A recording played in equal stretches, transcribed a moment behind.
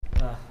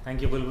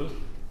Thank you, Bulbul.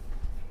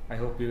 I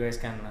hope you guys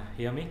can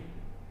hear me.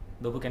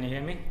 Dobu, can you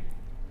hear me?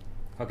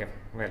 Okay,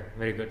 well,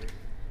 very good.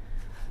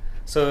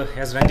 So,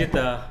 as Ranjit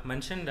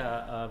mentioned,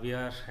 we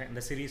are in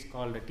the series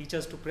called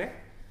Teachers to Pray.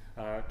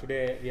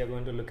 Today, we are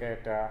going to look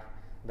at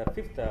the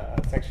fifth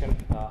section,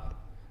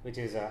 which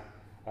is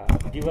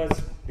Give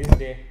us this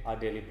day our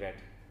daily bread.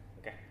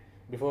 Okay.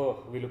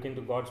 Before we look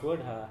into God's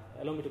word,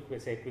 allow me to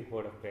say a quick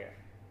word of prayer.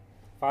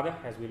 Father,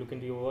 as we look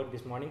into your word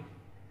this morning,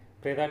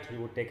 pray that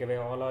you would take away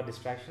all our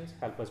distractions,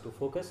 help us to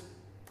focus,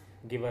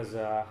 give us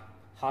a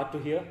heart to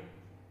hear,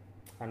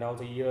 and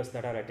also ears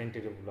that are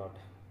attentive, Lord.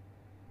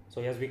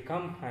 So as we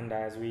come and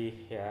as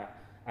we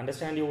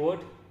understand your word,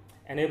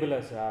 enable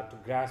us to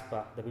grasp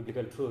the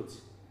biblical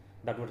truths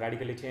that would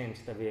radically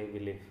change the way we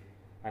live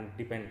and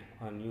depend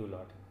on you,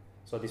 Lord.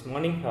 So this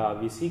morning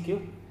we seek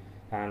you,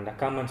 and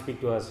come and speak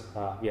to us.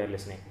 We are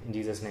listening. In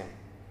Jesus' name,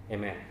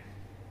 amen.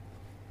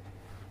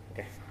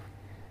 Okay.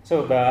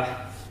 So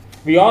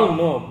we all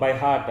know by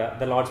heart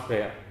the Lord's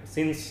Prayer.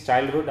 Since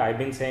childhood, I've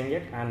been saying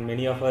it, and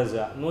many of us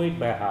know it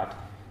by heart.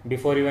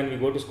 Before even we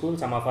go to school,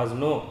 some of us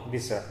know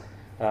this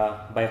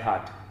by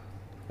heart,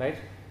 right?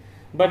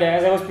 But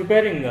as I was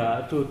preparing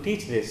to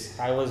teach this,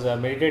 I was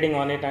meditating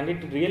on it, and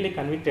it really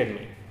convicted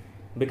me,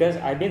 because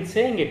I've been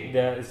saying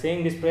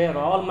this prayer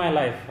all my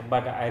life,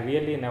 but I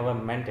really never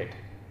meant it.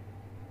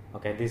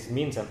 Okay, this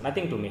means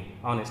nothing to me,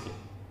 honestly,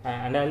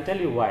 and I'll tell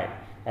you why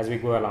as we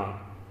go along.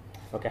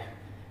 Okay.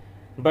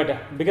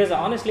 But because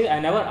honestly, I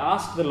never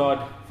asked the Lord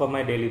for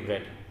my daily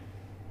bread.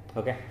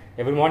 Okay.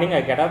 Every morning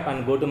I get up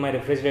and go to my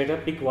refrigerator,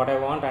 pick what I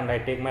want, and I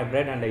take my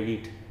bread and I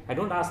eat. I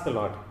don't ask the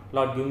Lord,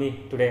 give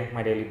me today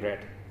my daily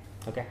bread.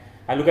 Okay.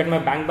 I look at my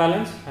bank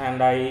balance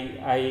and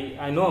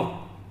I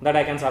know that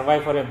I can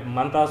survive for a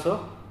month or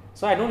so.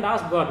 So I don't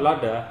ask God,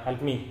 Lord,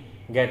 help me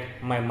get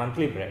my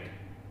monthly bread.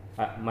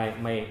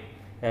 My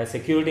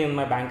security in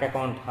my bank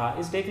account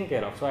is taken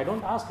care of. So I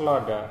don't ask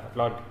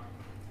Lord,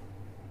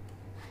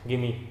 give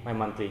me my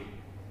monthly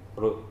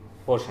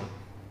portion.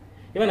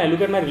 Even I look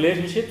at my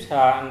relationships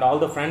and all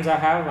the friends I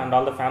have and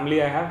all the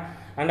family I have,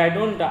 and I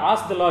don't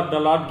ask the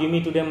Lord, give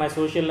me today my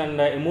social and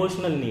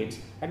emotional needs.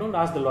 I don't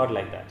ask the Lord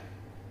like that.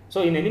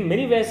 So in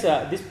many ways,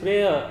 this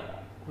prayer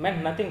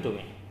meant nothing to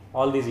me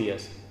all these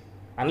years.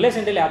 Unless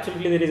until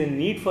absolutely there is a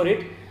need for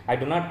it, I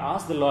do not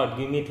ask the Lord,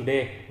 give me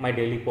today my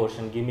daily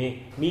portion,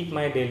 meet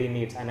my daily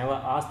needs. I never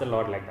ask the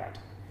Lord like that.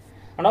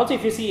 And also,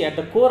 if you see at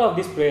the core of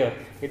this prayer,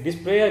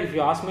 if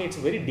you ask me, it's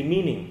very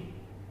demeaning,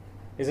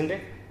 isn't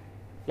it?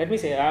 Let me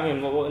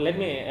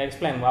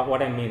explain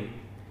what I mean.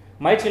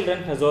 My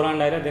children, Zora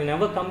and Ira, they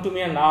never come to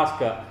me and ask,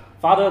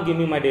 Father, give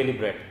me my daily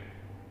bread.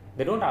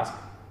 They don't ask.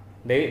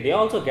 They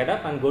also get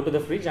up and go to the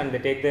fridge and they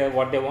take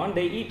what they want,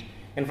 they eat.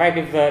 In fact,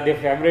 if their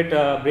favorite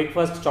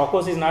breakfast,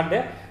 Chocos, is not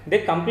there, they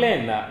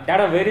complain,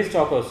 Dada, where is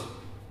Chocos?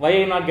 Why are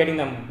you not getting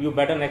them? You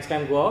better next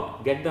time go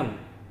out, get them.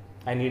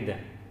 I need them.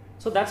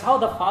 So that's how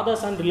the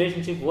father-son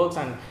relationship works,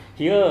 and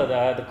here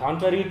the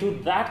contrary to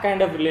that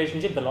kind of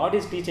relationship, the Lord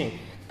is teaching,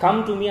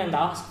 come to me and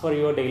ask for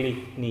your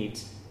daily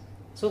needs.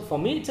 So for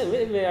me, it's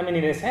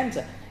in a sense,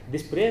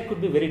 this prayer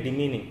could be very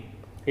demeaning.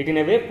 It in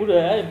a way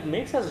it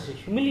makes us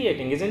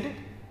humiliating, isn't it?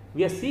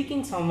 We are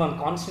seeking someone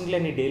constantly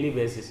on a daily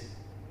basis.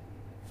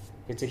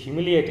 It's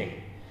humiliating,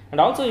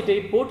 and also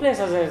it portrays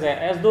us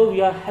as though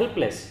we are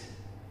helpless,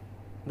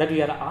 that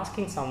we are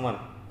asking someone,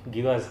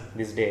 give us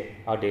this day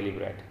our daily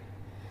bread.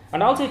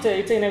 And also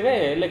it's in a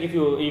way, like if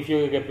you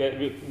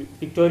a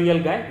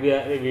pictorial guy,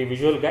 a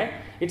visual guy,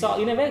 it's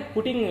in a way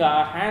putting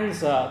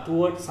hands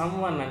towards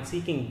someone and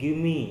seeking, give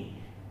me.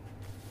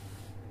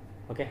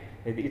 Okay,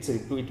 it's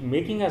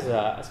making us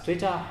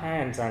stretch our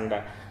hands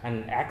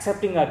and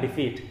accepting our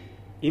defeat,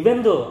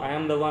 even though I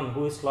am the one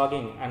who is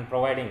slogging and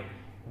providing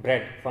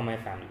bread for my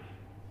family.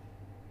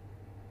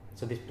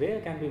 So this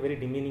prayer can be very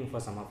demeaning for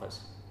some of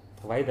us.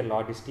 Why the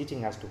Lord is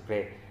teaching us to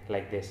pray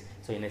like this.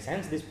 So in a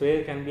sense, this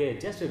prayer can be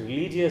just a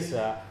religious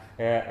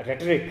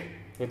rhetoric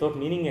without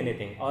meaning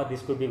anything, or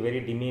this could be very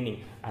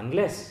demeaning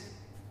unless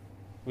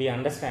we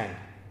understand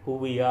who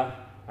we are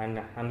and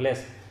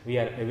unless we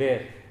are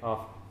aware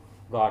of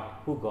God,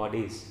 who God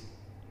is.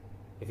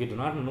 If we do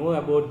not know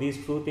about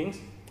these true things,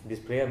 this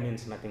prayer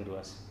means nothing to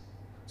us.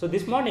 So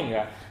this morning,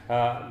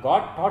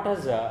 God taught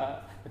us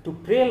to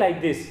pray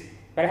like this,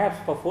 perhaps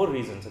for 4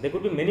 reasons. There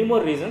could be many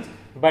more reasons,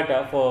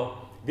 but for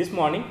this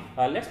morning,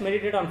 let's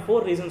meditate on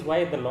 4 reasons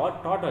why the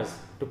Lord taught us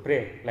to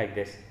pray like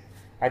this.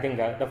 I think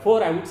the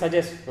 4 I would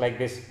suggest like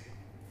this.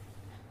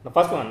 The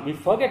first one, we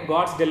forget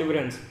God's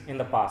deliverance in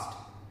the past.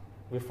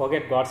 We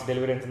forget God's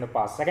deliverance in the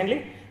past.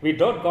 Secondly, we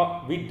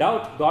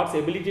doubt God's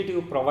ability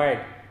to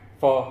provide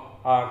for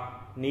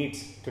our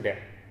needs today.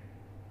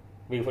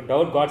 We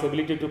doubt God's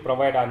ability to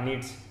provide our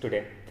needs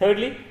today.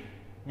 Thirdly,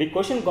 we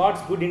question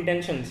God's good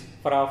intentions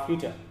for our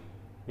future.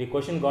 We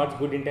question God's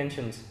good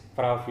intentions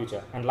for our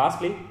future. And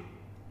lastly,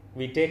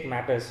 we take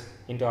matters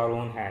into our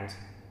own hands,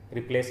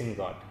 replacing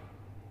God.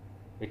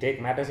 We take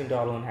matters into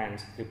our own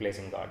hands,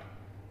 replacing God.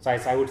 So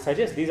I would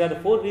suggest these are the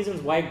 4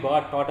 reasons why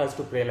God taught us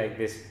to pray like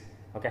this.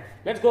 Okay,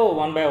 let's go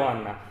one by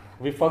one.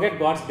 We forget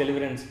God's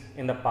deliverance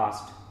in the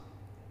past.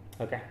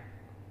 Okay.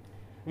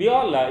 We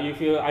all,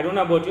 I don't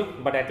know about you,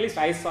 but at least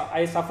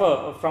I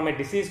suffer from a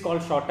disease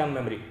called short-term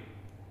memory.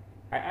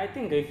 I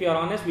think if you are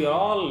honest, we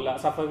all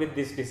suffer with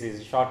this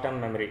disease, short-term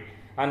memory.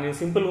 And in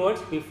simple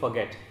words, we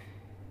forget.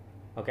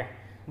 Okay.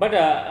 But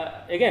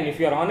again, if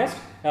you are honest,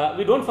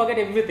 we don't forget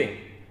everything.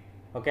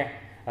 Okay.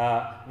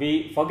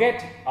 We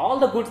forget all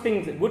the good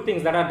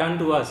things that are done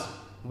to us.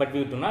 But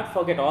we do not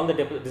forget all the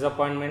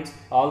disappointments,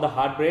 all the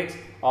heartbreaks,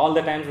 all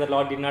the times the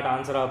Lord did not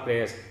answer our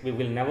prayers. We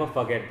will never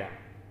forget them.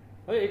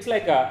 It's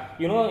like,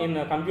 in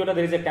a computer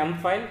there is a temp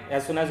file.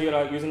 As soon as you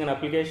are using an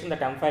application, the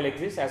temp file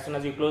exists. As soon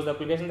as you close the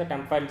application, the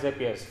temp file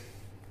disappears.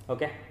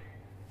 Okay.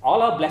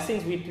 All our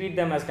blessings, we treat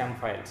them as temp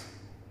files.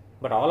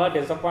 But all our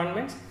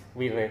disappointments,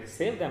 we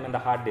save them in the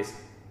hard disk.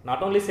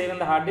 Not only save in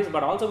the hard disk,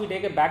 but also we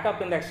take a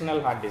backup in the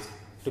external hard disk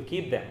to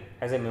keep them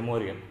as a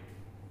memorial.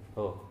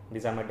 Oh,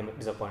 these are my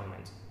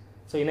disappointments.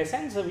 So in a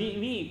sense,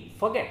 we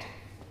forget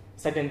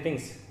certain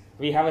things.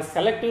 We have a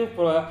selective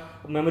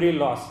memory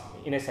loss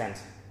in a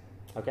sense.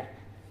 Okay.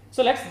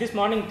 So let's this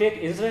morning take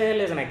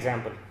Israel as an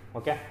example.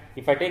 Okay.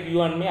 If I take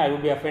you and me, I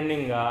would be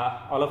offending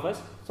all of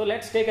us. So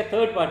let's take a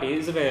third party,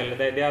 Israel.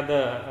 They are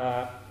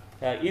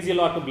the easy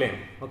lot to blame.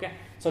 Okay.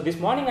 So this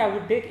morning I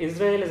would take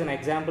Israel as an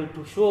example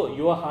to show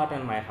your heart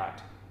and my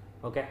heart.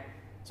 Okay.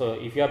 So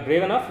if you are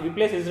brave enough,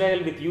 replace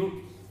Israel with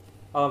you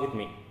or with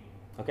me.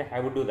 Okay. I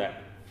would do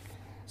that.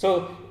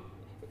 So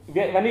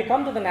when we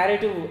come to the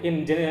narrative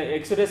in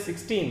Exodus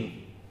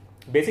 16,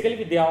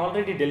 basically they are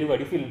already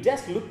delivered. If you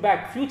just look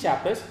back few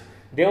chapters,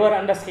 they were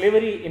under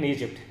slavery in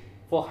Egypt.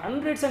 For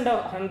hundreds and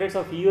hundreds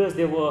of years,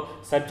 they were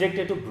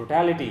subjected to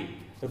brutality,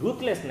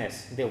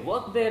 ruthlessness. They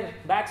worked their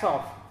backs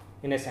off,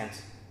 in a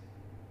sense.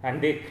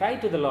 And they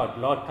cried to the Lord,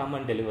 Lord, come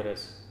and deliver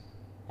us.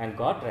 And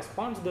God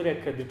responds to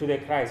their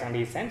cries, and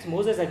He sends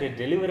Moses as a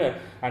deliverer.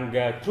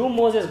 And through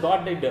Moses,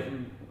 God did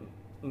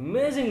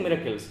amazing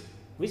miracles,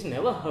 which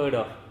never heard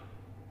of.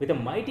 With a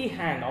mighty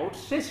hand,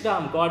 outstretched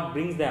arm, God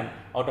brings them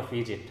out of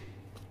Egypt.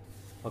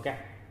 Okay.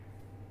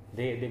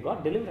 They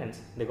got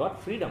deliverance. They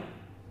got freedom.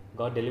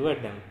 God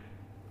delivered them.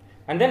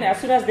 And then as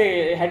soon as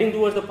they heading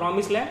towards the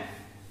promised land,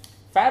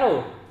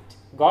 Pharaoh,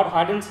 God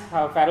hardens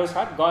Pharaoh's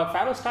heart.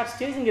 Pharaoh starts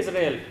chasing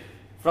Israel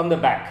from the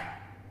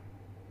back.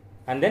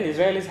 And then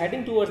Israel is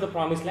heading towards the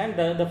promised land.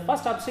 The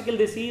first obstacle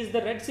they see is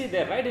the Red Sea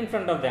there, right in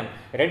front of them.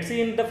 Red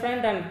Sea in the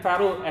front and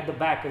Pharaoh at the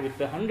back with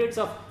the hundreds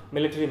of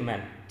military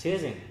men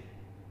chasing.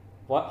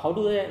 How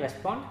do they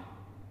respond?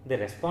 They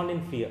respond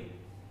in fear.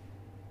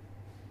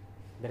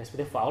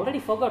 They already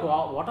forgot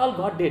what all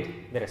God did.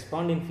 They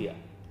respond in fear.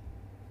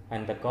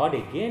 And the God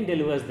again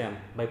delivers them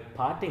by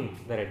parting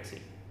the Red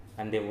Sea.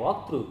 And they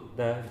walk through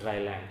the dry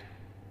land.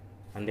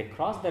 And they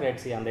cross the Red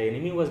Sea and the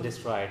enemy was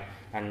destroyed.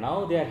 And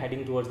now they are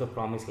heading towards the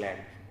promised land.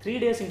 3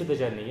 days into the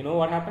journey, you know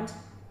what happens?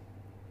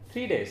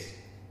 3 days.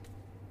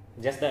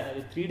 Just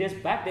 3 days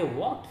back, they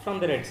walked from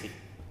the Red Sea.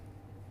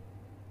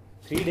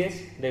 3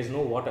 days, there is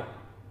no water.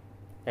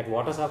 At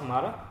waters of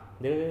Mara,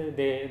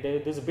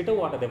 there's bitter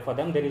water there. For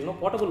them, there is no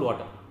potable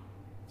water.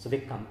 So they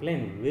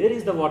complain, where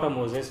is the water,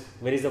 Moses?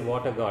 Where is the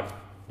water, God?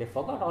 They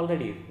forgot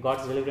already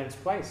God's deliverance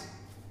twice.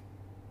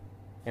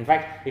 In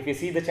fact, if you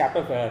see the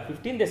chapter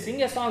 15, they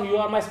sing a song, you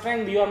are my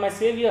strength, you are my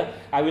savior.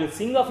 I will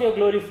sing of your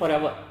glory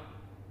forever.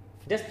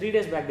 Just 3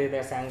 days back,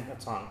 they sang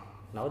that song.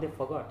 Now they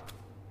forgot.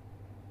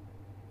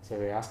 So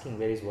they're asking,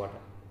 where is water?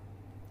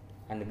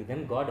 And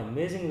then God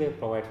amazing way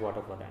provides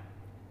water for them.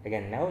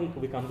 Again, now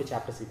we come to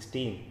chapter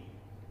 16.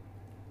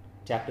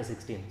 Chapter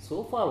 16.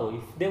 So far,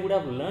 if they would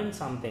have learned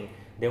something,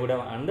 they would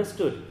have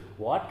understood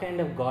what kind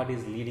of God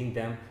is leading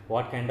them,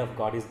 what kind of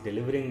God is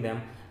delivering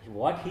them,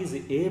 what He is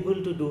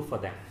able to do for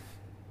them.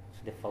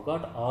 They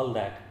forgot all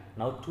that.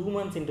 Now 2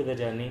 months into the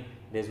journey,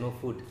 there is no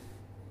food.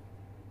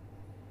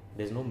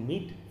 There is no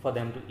meat for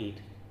them to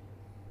eat.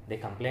 They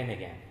complain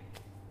again.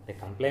 They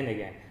complain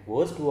again.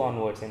 Verse 2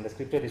 onwards in the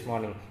scripture this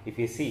morning, if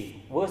you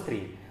see, verse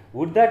 3,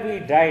 would that we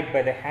died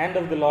by the hand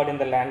of the Lord in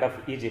the land of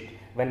Egypt,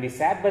 when we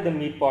sat by the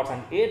meat pots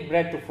and ate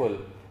bread to full.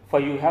 For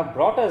you have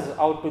brought us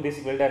out to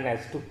this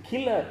wilderness to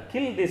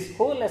kill this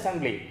whole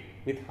assembly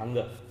with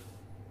hunger.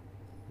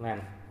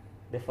 Man,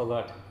 they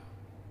forgot.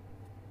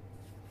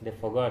 They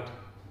forgot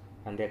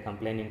and they are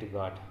complaining to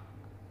God.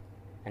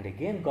 And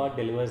again God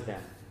delivers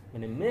them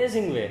in an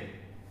amazing way,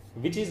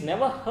 which is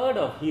never heard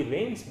of. He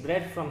rains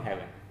bread from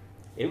heaven.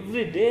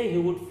 Every day He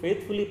would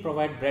faithfully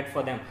provide bread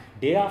for them.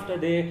 Day after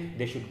day,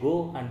 they should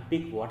go and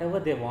pick whatever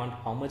they want,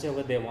 how much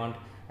ever they want,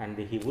 and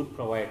He would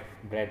provide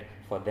bread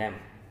for them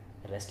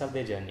the rest of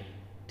their journey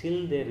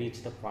till they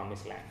reach the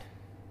promised land.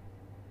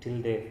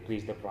 Till they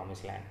reach the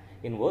promised land.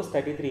 In verse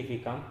 33, if we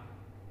come,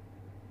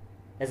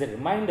 as a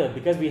reminder,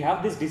 because we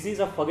have this disease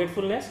of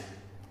forgetfulness,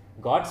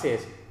 God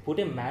says, put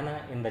a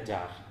manna in the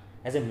jar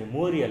as a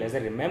memorial, as a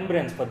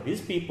remembrance for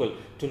these people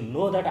to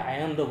know that I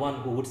am the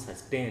one who would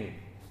sustain.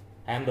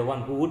 I am the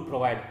one who would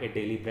provide a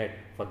daily bread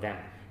for them.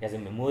 As a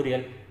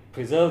memorial,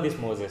 preserve this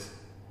Moses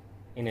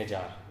in a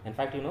jar. In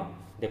fact,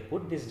 they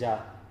put this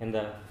jar in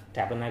the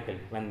tabernacle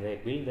when they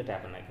build the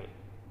tabernacle.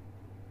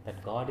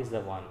 That God is the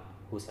one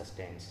who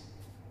sustains.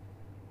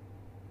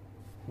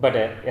 But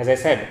as I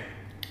said,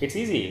 it's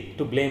easy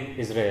to blame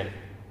Israel.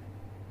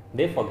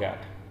 They forgot.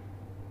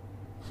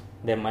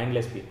 They're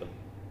mindless people.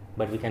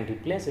 But we can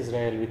replace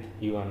Israel with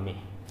you and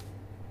me.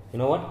 You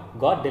know what?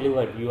 God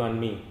delivered you and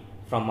me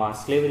from our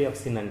slavery of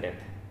sin and death.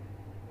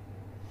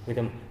 With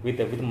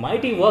a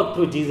mighty work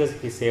through Jesus,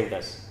 He saved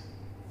us.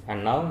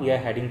 And now we are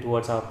heading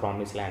towards our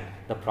promised land.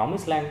 The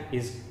promised land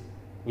is,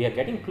 we are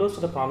getting close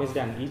to the promised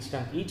land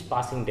each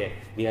passing day.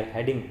 We are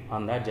heading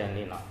on that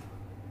journey now.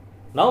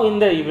 Now in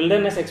the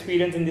wilderness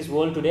experience in this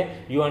world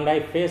today, you and I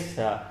face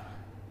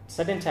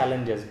certain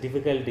challenges,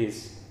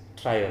 difficulties,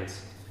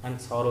 trials, and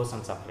sorrows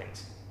and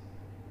sufferings.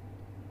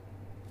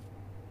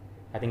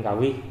 I think, are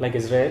we like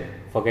Israel,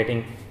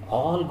 forgetting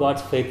all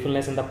God's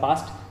faithfulness in the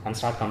past and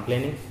start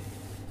complaining?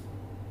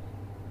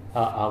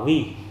 Are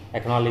we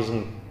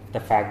acknowledging the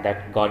fact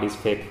that God is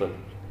faithful?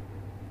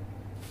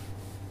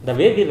 The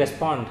way we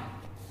respond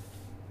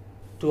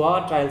to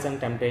our trials and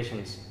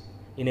temptations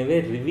in a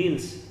way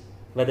reveals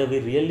whether we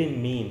really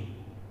mean,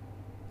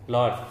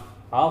 Lord,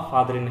 our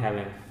Father in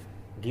heaven,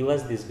 give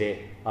us this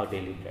day our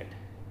daily bread.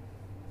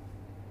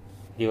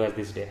 Give us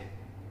this day.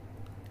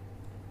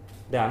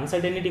 The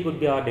uncertainty could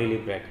be our daily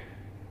bread.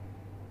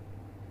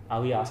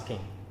 Are we asking,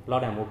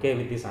 Lord, I'm okay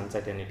with this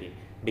uncertainty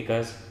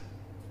because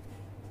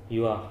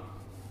you have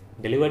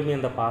delivered me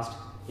in the past,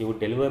 you would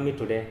deliver me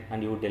today,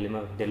 and you would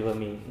deliver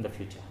me in the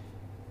future.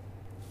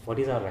 What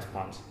is our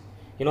response?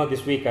 You know,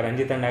 this week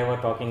Ranjit and I were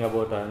talking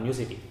about New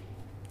City.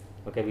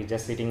 Okay, we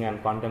just sitting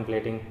and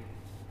contemplating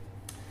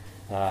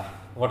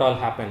what all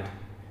happened.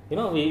 You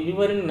know, we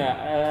were in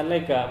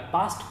like a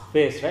past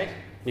phase, right?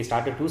 We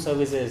started 2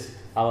 services.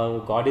 Our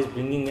God is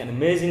bringing an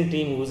amazing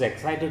team who's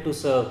excited to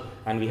serve,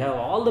 and we have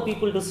all the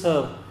people to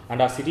serve,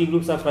 and our city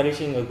groups are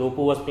flourishing. Gopu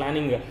was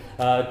planning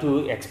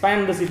to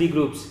expand the city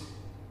groups.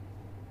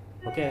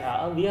 Okay,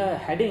 we are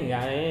heading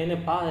in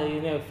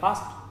a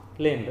fast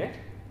lane, right?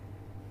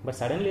 But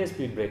suddenly a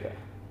speed breaker,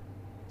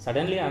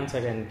 suddenly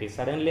uncertainty,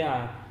 suddenly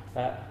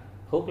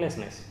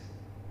hopelessness.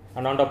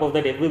 And on top of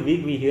that, every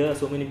week we hear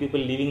so many people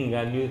leaving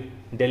New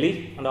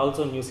Delhi and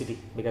also New City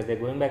because they're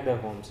going back their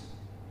homes.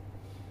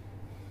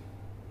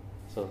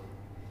 So,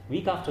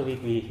 week after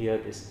week we hear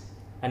this,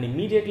 and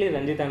immediately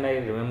Ranjit and I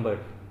remembered,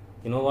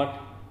 you know what?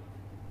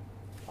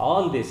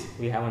 All this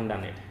we haven't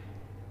done it.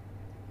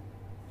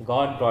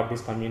 God brought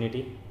this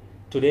community.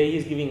 Today He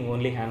is giving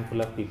only a handful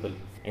of people.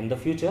 In the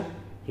future,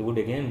 He would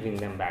again bring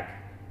them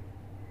back.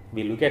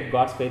 We look at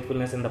God's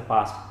faithfulness in the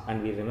past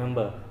and we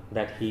remember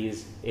that He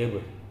is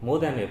able, more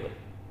than able.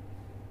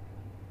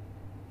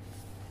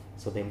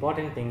 So the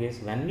important thing is,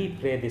 when we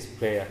pray this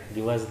prayer,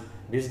 give us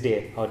this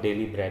day our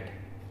daily bread,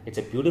 it's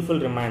a beautiful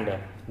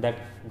reminder that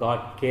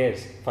God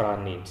cares for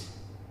our needs.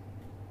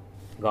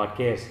 God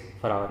cares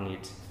for our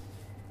needs.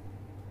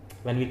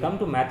 When we come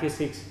to Matthew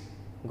 6,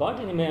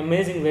 God in an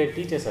amazing way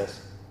teaches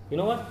us, you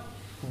know what?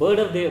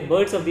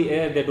 Birds of the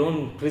air, they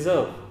don't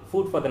preserve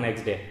food for the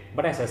next day,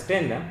 but I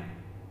sustain them.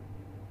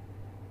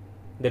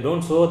 They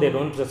don't sow, they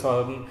don't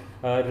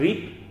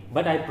reap,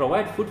 but I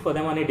provide food for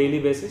them on a daily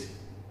basis.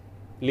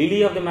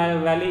 Lily of the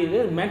valley,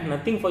 it meant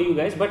nothing for you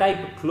guys, but I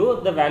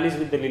clothe the valleys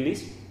with the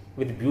lilies,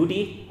 with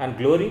beauty and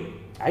glory.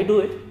 I do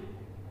it,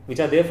 which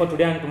are there for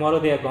today and tomorrow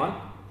they are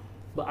gone.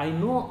 But I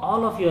know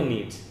all of your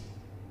needs.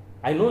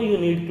 I know you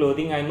need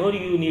clothing, I know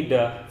you need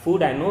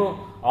food, I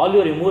know all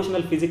your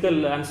emotional,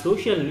 physical and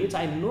social needs.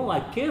 I know, I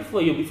care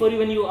for you. Before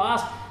even you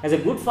ask, as a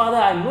good father,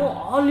 I know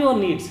all your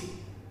needs.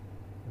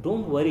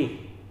 Don't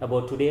worry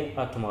about today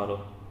or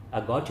tomorrow.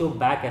 I got your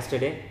back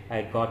yesterday,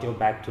 I got your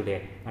back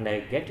today, and I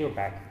get your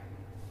back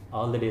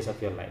all the days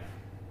of your life.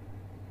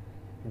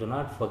 Do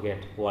not forget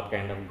what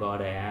kind of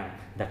God I am.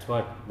 That's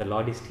what the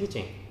Lord is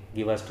teaching.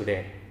 Give us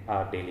today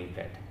our daily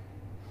bread.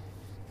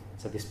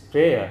 So this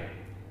prayer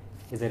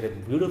is a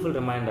beautiful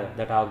reminder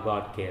that our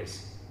God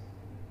cares.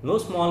 No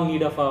small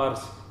need of ours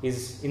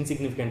is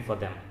insignificant for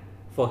them,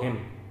 for Him.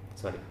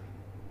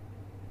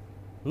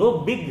 No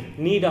big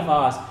need of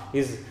ours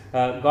is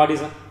God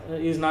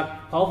is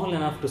not powerful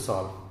enough to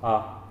solve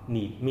our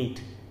need.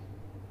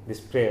 This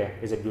prayer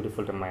is a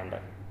beautiful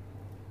reminder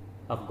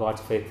of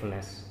God's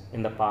faithfulness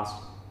in the past,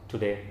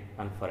 today,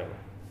 and forever.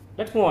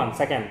 Let's move on.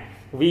 Second,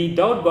 we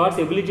doubt God's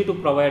ability to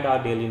provide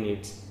our daily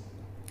needs.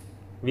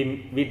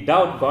 We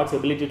doubt God's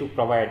ability to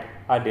provide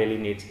our daily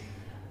needs.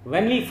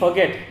 When we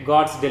forget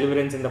God's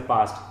deliverance in the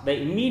past, the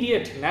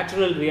immediate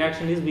natural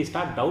reaction is we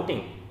start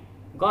doubting.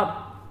 God,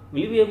 will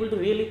you be able to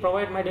really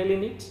provide my daily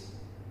needs?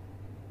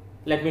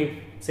 Let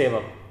me save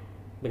up,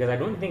 because I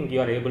don't think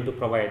you are able to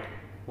provide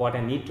what I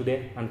need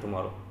today and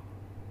tomorrow.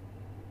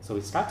 So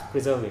we start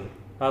preserving,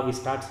 or we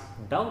start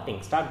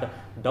doubting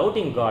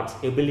God's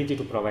ability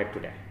to provide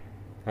today.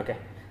 Okay.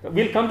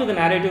 We'll come to the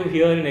narrative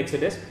here in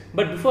Exodus,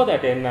 but before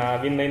that, in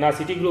our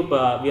city group,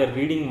 we are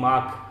reading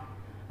Mark,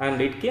 and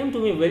it came to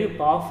me very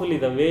powerfully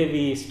the way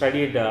we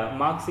studied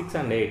Mark 6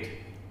 and 8.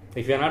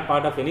 If you are not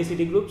part of any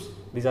city groups,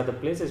 these are the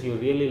places you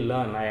really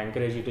learn. I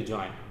encourage you to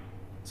join.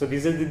 So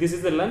this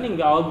is the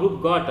learning our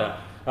group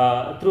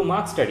got through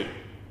Mark study.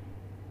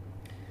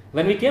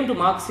 When we came to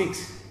Mark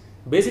 6,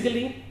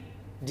 basically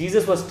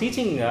Jesus was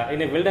teaching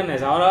in a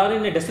wilderness or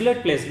in a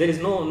desolate place. There is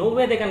no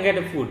way they can get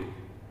a food,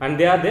 and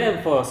they are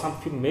there for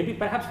maybe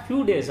perhaps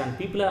few days, and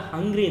people are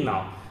hungry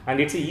now, and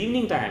it's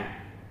evening time,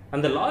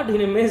 and the Lord in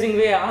an amazing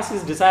way asks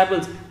his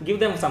disciples, give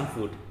them some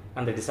food,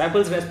 and the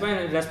disciples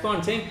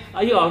respond saying,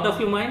 are you out of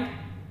your mind?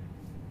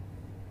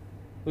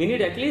 We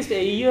need at least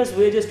a year's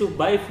wages to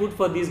buy food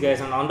for these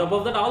guys, and on top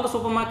of that all the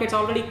supermarkets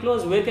already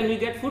closed. Where can we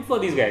get food for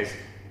these guys?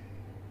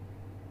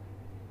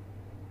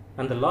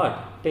 And the Lord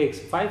takes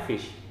 5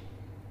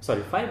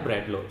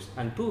 bread loaves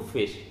and 2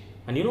 fish,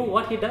 and you know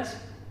what he does?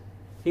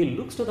 He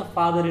looks to the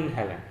Father in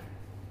heaven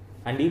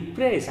and he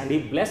prays and he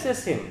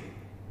blesses him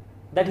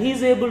that he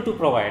is able to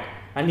provide,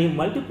 and he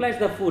multiplies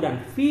the food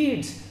and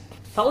feeds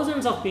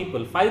thousands of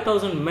people,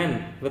 5,000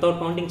 men without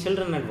counting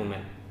children and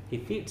women. He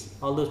feeds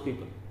all those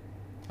people,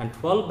 and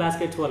 12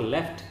 baskets were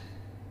left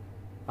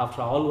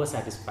after all were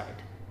satisfied.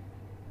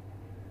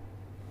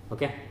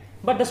 Okay,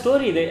 but the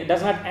story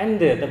does not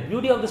end there. The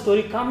beauty of the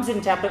story comes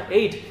in chapter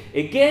 8.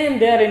 Again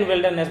they are in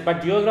wilderness,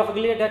 but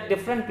geographically at a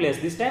different place.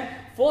 This time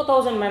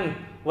 4,000 men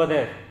were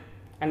there,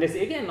 and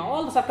again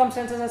all the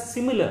circumstances are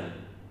similar,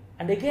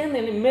 and again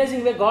in an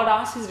amazing way God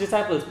asks his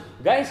disciples,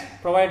 guys,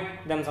 provide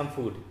them some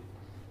food.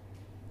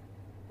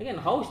 Again,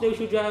 how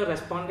should you have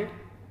responded?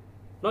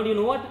 Lord, you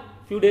know what,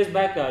 few days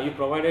back you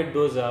provided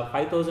those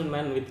 5,000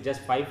 men with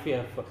just 5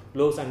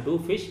 loaves and 2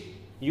 fish.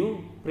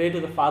 You pray to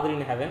the Father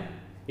in heaven.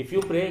 If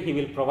you pray, he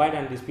will provide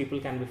and these people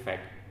can be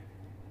fed.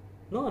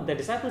 No, the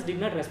disciples did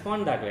not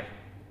respond that way.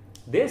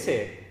 They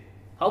say,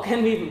 how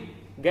can we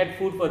get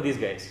food for these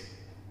guys?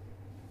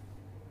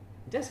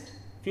 Just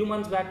few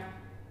months back,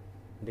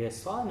 they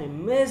saw an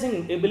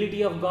amazing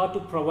ability of God to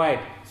provide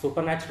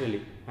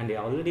supernaturally, and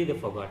they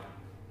forgot.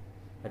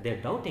 But they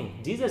are doubting.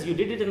 Jesus, you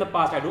did it in the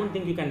past. I don't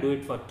think you can do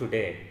it for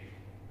today.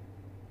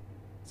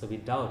 So we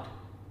doubt.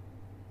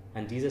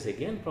 And Jesus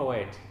again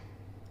provides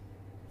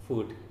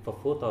food for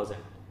 4,000.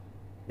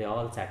 They are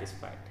all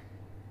satisfied.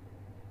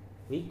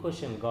 We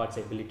question God's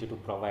ability to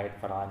provide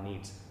for our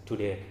needs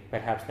today.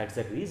 Perhaps that's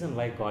the reason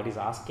why God is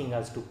asking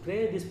us to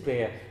pray this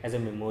prayer as a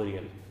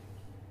memorial.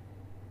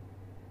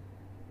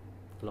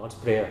 Lord's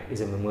Prayer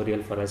is a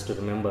memorial for us to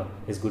remember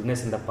his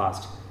goodness in the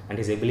past and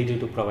his ability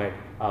to provide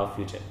our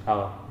future,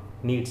 our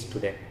needs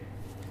today.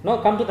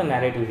 Now come to the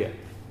narrative here.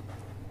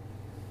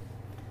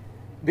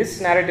 This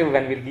narrative,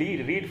 when we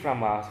read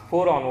from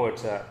 4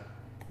 onwards,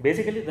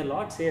 basically the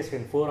Lord says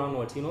in 4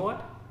 onwards, you know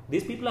what?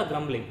 These people are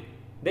grumbling.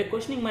 They're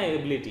questioning my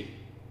ability.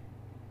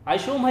 I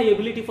show my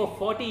ability for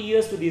 40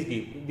 years to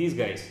these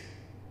guys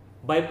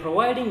by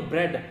providing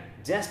bread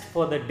just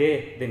for the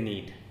day they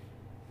need.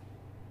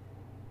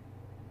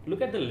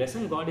 Look at the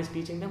lesson God is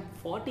teaching them.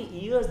 40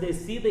 years they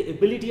see the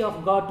ability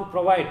of God to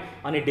provide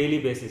on a daily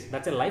basis.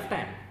 That's a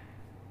lifetime.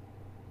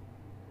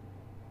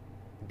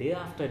 Day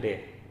after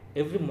day,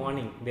 every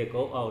morning they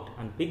go out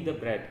and pick the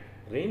bread,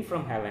 rain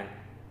from heaven.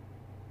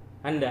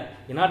 And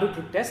in order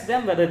to test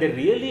them whether they're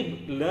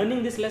really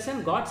learning this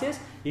lesson, God says,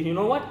 you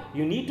know what?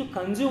 You need to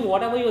consume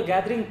whatever you are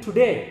gathering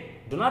today.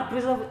 Do not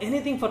preserve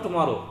anything for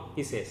tomorrow,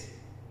 he says.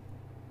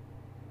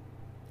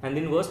 And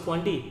in verse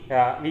 20,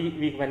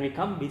 when we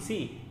come, we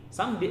see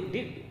some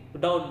did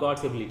doubt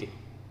God's ability.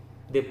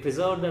 They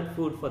preserved that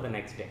food for the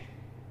next day.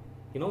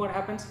 You know what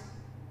happens?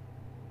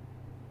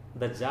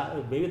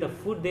 Maybe the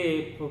food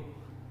they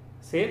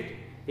saved,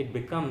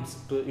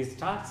 it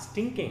starts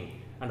stinking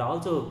and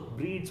also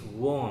breeds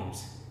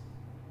worms.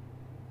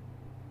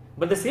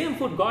 But the same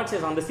food, God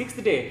says, on the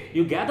 6th day,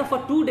 you gather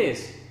for 2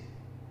 days,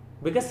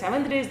 because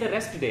 7th day is the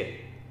rest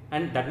day,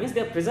 and that means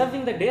they are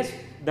preserving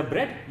the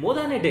bread more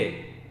than a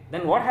day.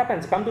 Then what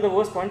happens? Come to the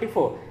verse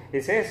 24.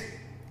 It says,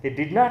 it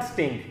did not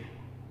stink,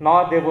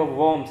 nor there were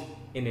worms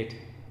in it.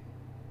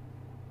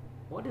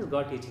 What is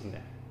God teaching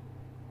them?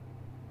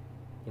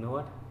 You know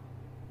what?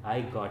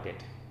 I got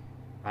it.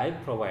 I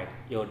provide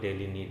your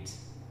daily needs.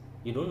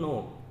 You don't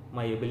know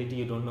my ability,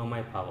 you don't know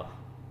my power.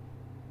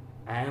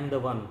 I am the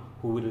one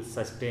who will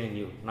sustain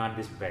you, not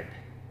this bread.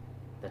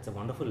 That's a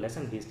wonderful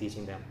lesson he is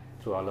teaching them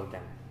through all of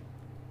them.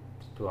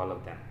 To all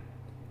of them.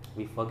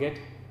 We forget,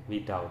 we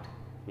doubt.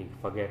 We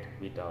forget,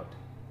 we doubt.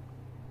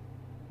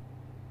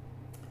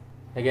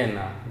 Again,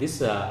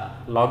 this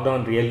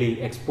lockdown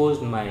really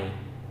exposed my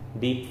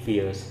deep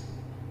fears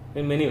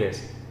in many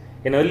ways.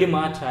 In early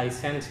March, I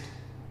sensed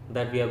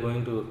that we are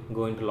going to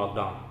go into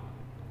lockdown.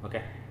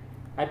 Okay,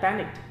 I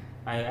panicked.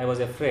 I was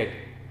afraid.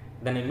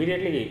 Then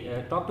immediately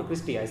talked to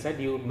Christy. I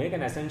said, you make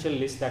an essential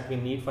list that we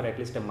need for at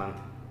least a month,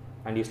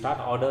 and you start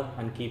order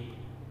and keep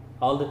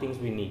all the things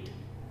we need,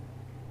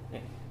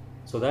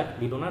 so that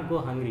we do not go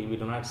hungry, we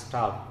do not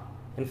starve.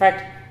 In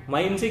fact,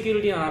 my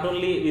insecurity not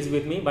only is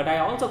with me, but I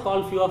also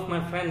call few of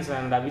my friends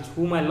and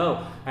whom I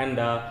love, and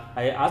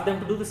I asked them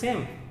to do the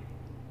same.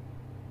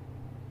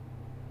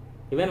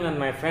 Even when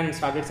my friend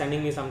started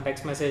sending me some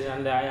text message,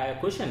 and I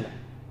questioned,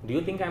 do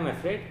you think I am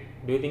afraid?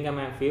 Do you think I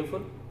am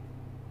fearful?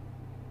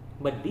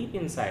 But deep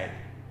inside,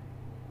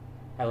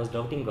 I was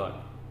doubting God.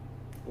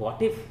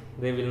 What if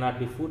there will not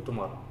be food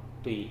tomorrow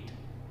to eat?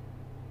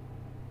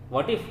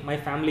 What if my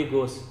family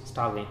goes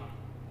starving?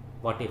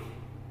 What if?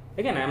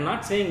 Again, I am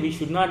not saying we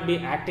should not be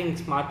acting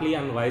smartly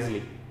and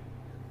wisely.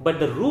 But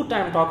the root I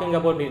am talking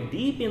about,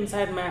 deep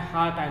inside my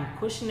heart, I am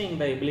questioning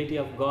the ability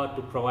of God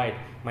to provide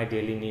my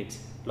daily needs.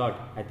 Lord,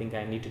 I think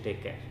I need to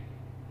take care.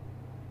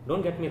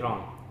 Don't get me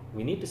wrong.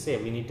 We need to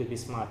save, we need to be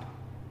smart.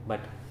 But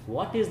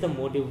what is the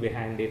motive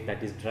behind it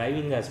that is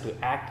driving us to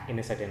act in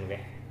a certain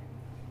way?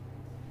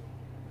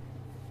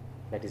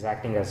 That is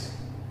acting us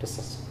to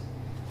sustain.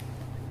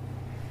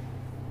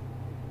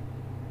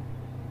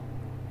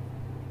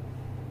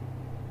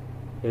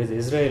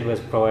 Israel was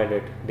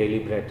provided daily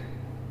bread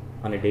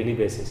on a daily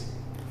basis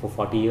for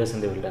 40 years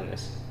in the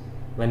wilderness.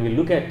 When we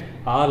look at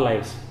our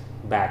lives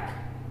back,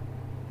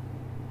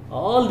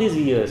 all these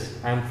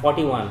years, I am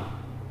 41,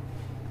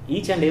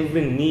 each and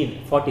every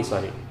need, 40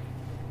 sorry,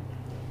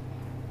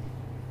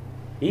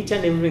 each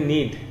and every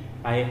need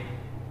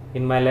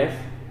in my life,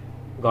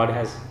 God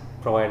has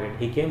provided.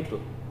 He came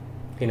through.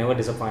 He never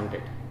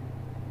disappointed.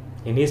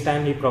 In His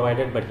time He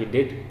provided, but He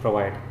did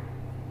provide.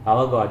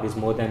 Our God is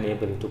more than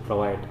able to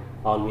provide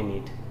all we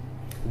need.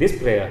 This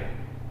prayer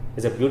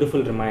is a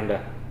beautiful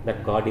reminder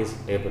that God is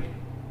able.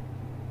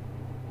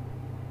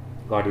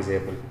 God is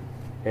able.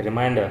 A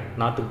reminder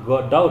not to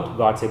doubt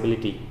God's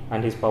ability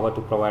and His power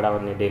to provide our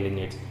daily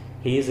needs.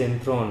 He is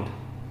enthroned.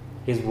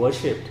 He is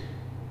worshipped.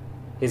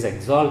 He is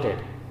exalted.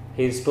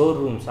 His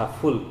storerooms are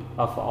full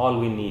of all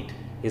we need.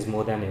 He is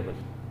more than able.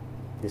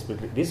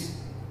 This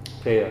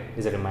prayer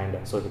is a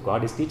reminder. So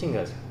God is teaching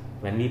us,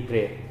 when we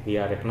pray, we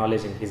are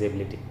acknowledging His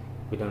ability.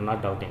 We are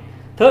not doubting.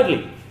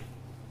 Thirdly,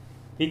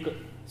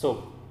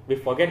 we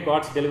forget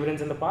God's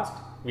deliverance in the past.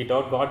 We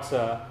doubt God's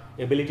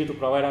ability to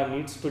provide our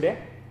needs today.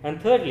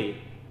 And thirdly,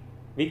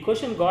 we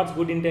question God's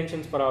good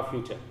intentions for our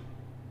future.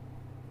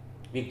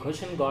 We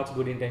question God's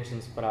good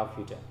intentions for our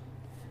future.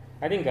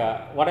 I think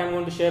what I am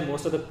going to share,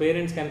 most of the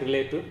parents can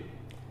relate to.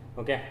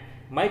 Okay,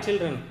 my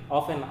children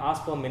often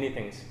ask for many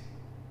things.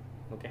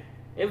 Okay,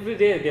 every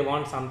day they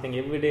want something.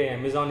 Every day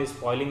Amazon is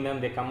spoiling them.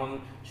 They come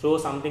and show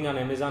something on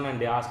Amazon and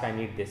they ask, I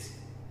need this.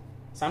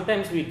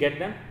 Sometimes we get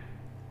them,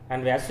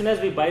 and as soon as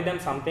we buy them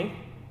something,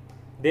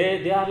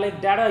 they are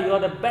like, Dada, you are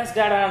the best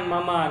Dada and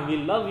Mama, and we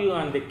love you,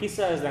 and they kiss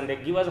us and they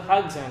give us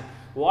hugs and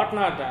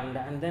whatnot,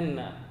 and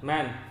then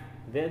man,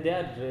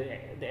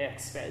 they're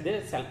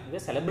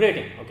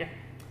celebrating. Okay,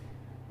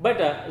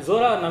 but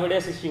Zora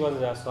nowadays, she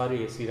was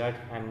sorry, Sirat,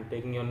 I'm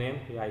taking your name.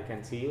 I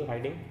can see you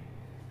hiding.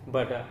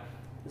 But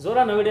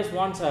Zora nowadays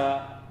wants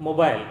a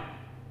mobile.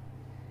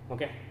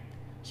 Okay,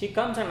 she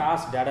comes and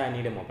asks, Dada, I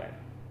need a mobile.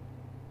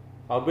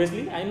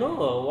 Obviously, I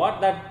know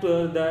what that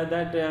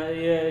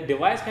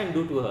device can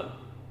do to her.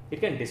 It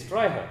can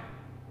destroy her.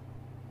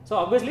 So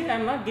obviously, I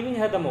am not giving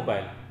her the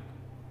mobile.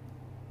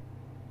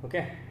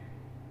 Okay,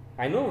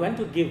 I know when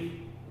to give.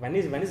 When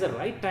is the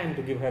right time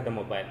to give her the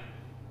mobile?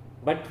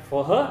 But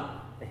for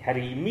her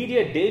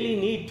immediate daily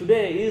need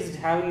today is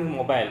having a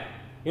mobile.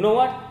 You know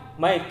what?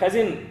 My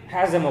cousin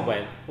has a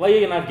mobile. Why are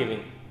you not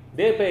giving?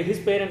 His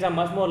parents are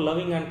much more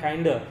loving and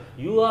kinder.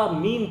 You are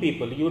mean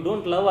people. You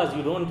don't love us.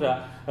 You don't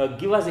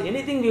give us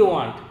anything we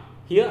want.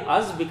 Here,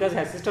 us, because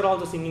her sister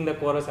also singing the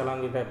chorus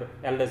along with her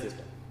elder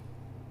sister.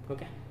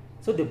 Okay,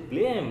 so they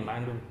blame,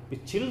 and the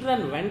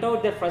children vent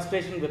out their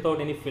frustration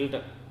without any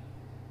filter.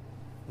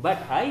 But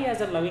I,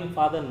 as a loving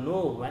father,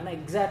 know when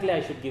exactly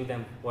I should give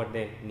them what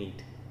they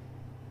need.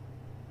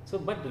 So,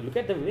 but look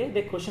at the way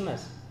they question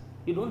us.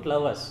 You don't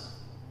love us.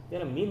 You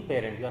are a mean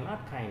parent. You are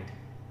not kind.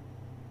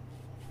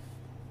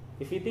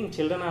 If you think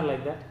children are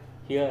like that,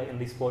 here in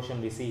this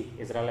portion we see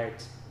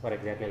Israelites were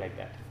exactly like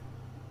that.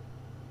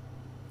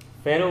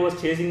 Pharaoh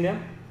was chasing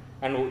them,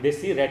 and they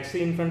see Red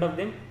Sea in front of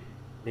them.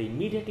 They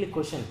immediately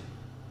question,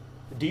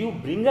 do you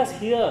bring us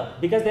here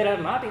because there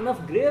are not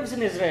enough graves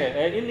in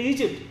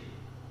Egypt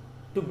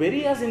to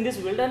bury us in this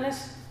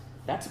wilderness?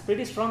 That's a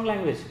pretty strong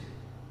language,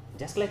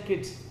 just like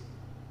kids.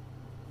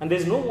 And there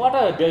is no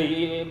water.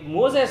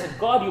 Moses,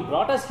 God, you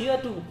brought us here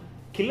to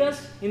kill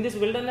us in this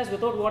wilderness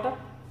without water.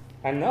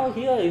 And now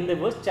here in the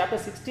verse chapter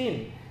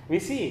 16, we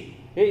see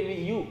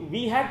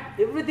we had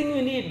everything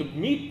we need,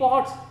 meat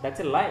pots. That's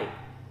a lie.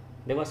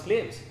 They were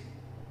slaves.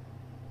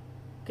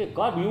 Okay,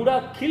 God, you would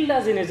have killed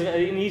us in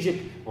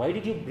Egypt. Why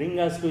did you bring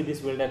us to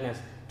this wilderness?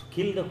 To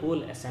kill the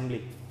whole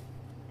assembly.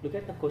 Look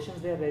at the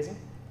questions they are raising.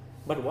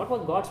 But what were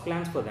God's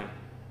plans for them?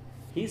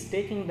 He is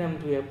taking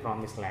them to a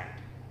promised land,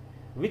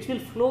 which will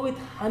flow with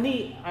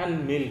honey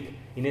and milk.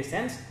 In a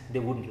sense, they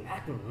would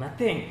lack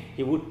nothing.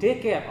 He would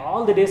take care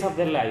all the days of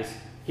their lives.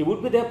 He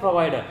would be their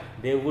provider.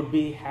 They would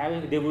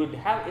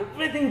have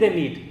everything they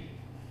need.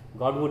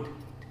 God would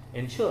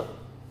ensure.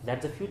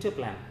 That's the future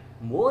plan.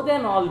 More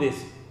than all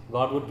this,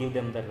 God would give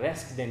them the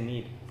rest they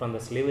need from the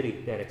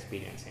slavery they are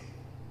experiencing.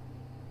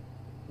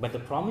 But the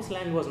promised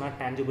land was not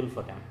tangible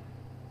for them.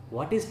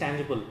 What is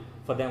tangible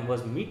for them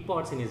was meat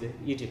pots in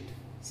Egypt,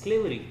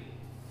 slavery.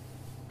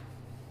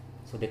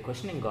 So they're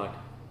questioning God.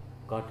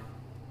 God,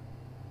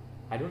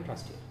 I don't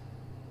trust you.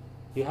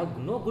 You have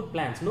no good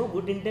plans, no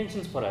good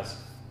intentions for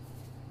us.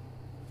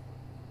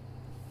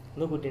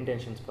 No good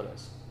intentions for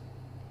us.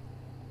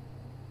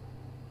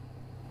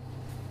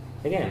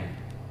 Again,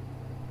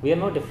 we are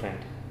no different.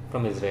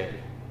 from Israel.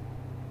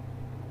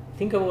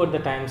 Think about the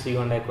times you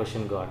and I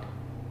question God.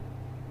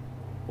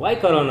 Why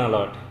Corona,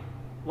 Lord?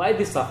 Why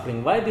this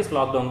suffering? Why this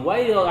lockdown?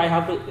 Why I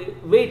have to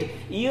wait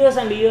years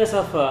and years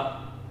of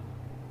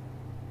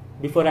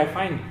before I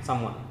find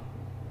someone,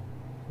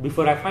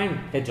 before I find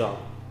a job,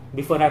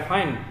 before I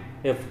find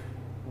a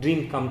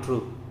dream come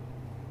true?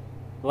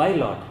 Why,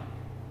 Lord?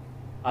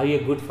 Are you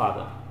a good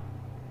father?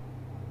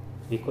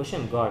 We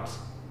question God's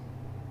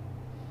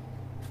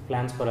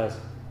plans for us,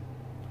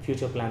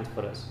 future plans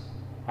for us.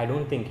 I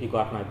don't think you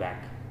got my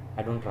back.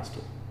 I don't trust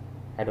you.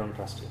 I don't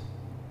trust you.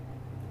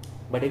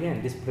 But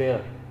again, this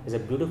prayer is a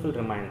beautiful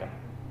reminder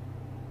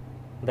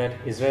that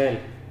Israel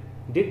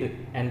did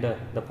enter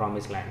the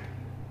promised land.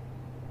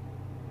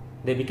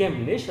 They became a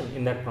nation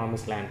in that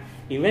promised land.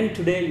 Even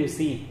today you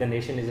see the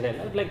nation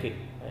Israel, like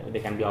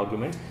there can be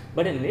arguments,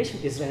 but a nation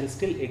Israel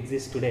still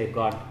exists today.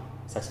 God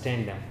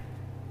sustained them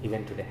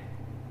even today.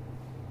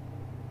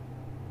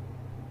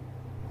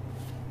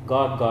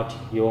 God got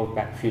your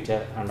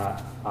future and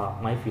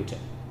my future.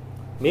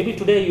 Maybe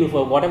today you,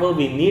 for whatever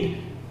we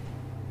need,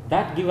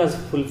 that give us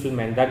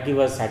fulfillment, that give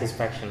us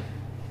satisfaction.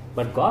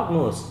 But God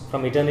knows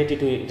from eternity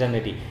to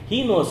eternity.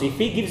 He knows if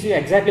He gives you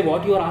exactly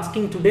what you are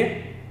asking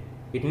today,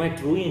 it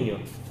might ruin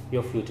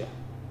your future.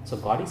 So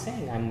God is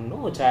saying, I'm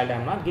no child,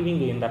 I'm not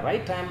giving you. In the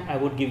right time, I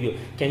would give you.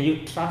 Can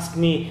you trust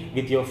me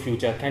with your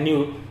future? Can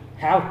you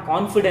have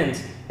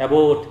confidence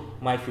about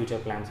my future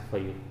plans for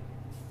you?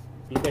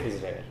 Look at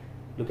Israel.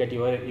 Look at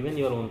even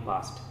your own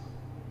past.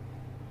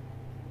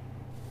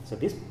 So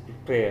this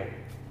prayer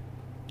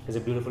is a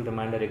beautiful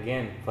reminder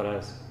again for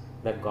us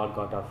that God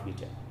got our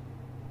future.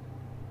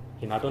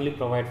 He not only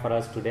provide for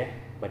us today,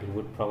 but He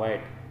would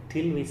provide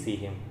till we see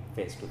Him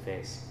face to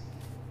face.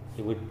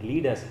 He would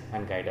lead us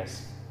and guide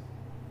us.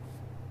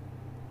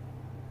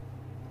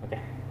 Okay.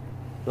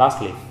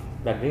 Lastly,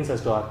 that brings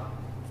us to our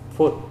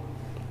fourth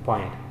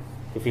point.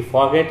 If we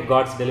forget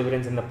God's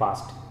deliverance in the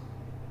past,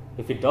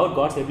 if we doubt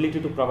God's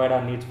ability to provide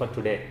our needs for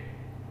today,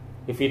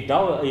 if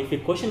we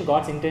question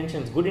God's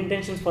intentions, good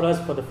intentions for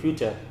us for the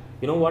future,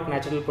 you know what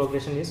natural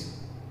progression is?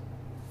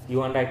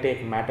 You and I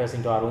take matters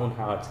into our own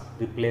hearts,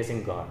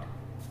 replacing God.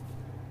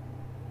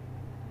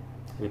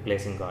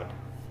 Replacing God.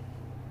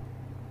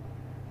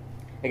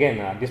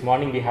 Again, this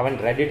morning we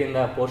haven't read it in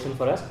the portion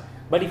for us,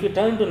 but if you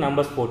turn to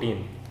Numbers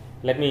 14,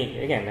 let me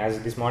again, as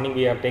this morning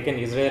we have taken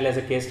Israel as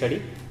a case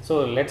study,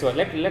 so let's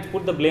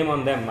put the blame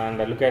on them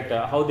and look at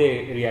how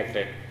they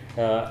reacted.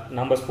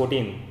 Numbers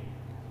 14.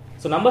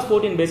 So Numbers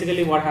 14,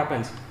 basically what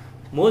happens?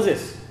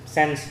 Moses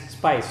sends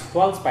spies,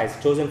 12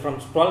 spies chosen from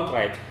 12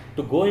 tribes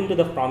to go into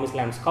the promised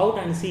land, scout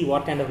and see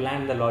what kind of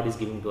land the Lord is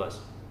giving to us.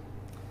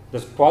 The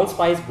 12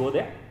 spies go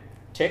there,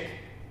 check,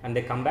 and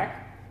they come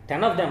back.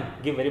 10 of them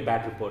give very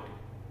bad report,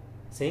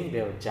 saying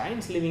there are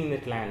giants living in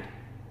that land.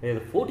 There are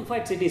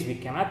fortified cities we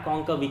cannot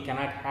conquer, we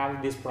cannot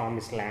have this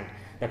promised land.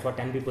 That's what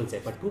 10 people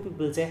say. But 2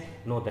 people say,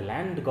 no, the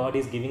land God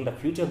is giving, the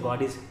future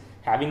God is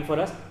having for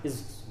us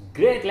is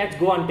great, let's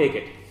go and take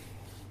it.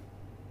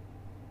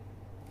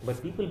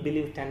 But people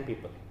believe 10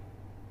 people.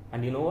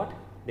 And you know what?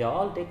 They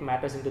all take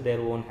matters into their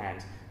own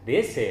hands.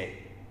 They say,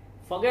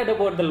 forget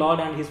about the Lord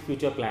and His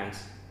future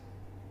plans.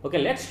 Okay,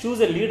 let's choose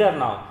a leader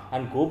now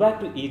and go back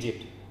to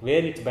Egypt,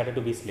 where it's better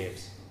to be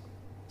slaves.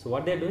 So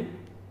what they're doing?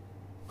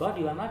 God,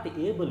 you are not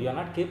able, you are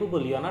not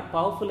capable, you are not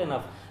powerful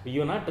enough,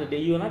 you are not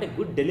a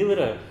good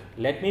deliverer.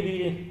 Let me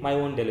be my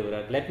own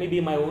deliverer. Let me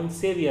be my own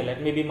savior.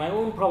 Let me be my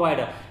own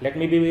provider. Let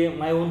me be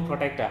my own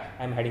protector.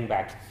 I am heading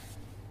back.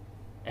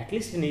 At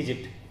least in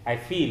Egypt, I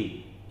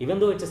feel, even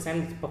though it's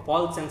a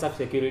false sense of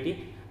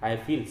security, I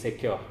feel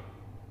secure.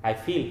 I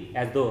feel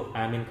as though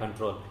I am in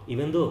control,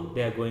 even though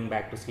they are going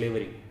back to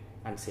slavery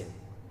and sin.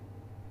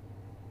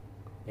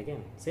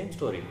 Again, same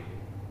story.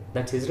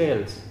 That's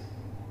Israel's.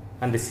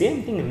 And the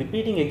same thing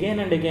repeating again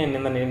and again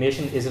in the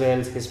nation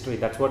Israel's history.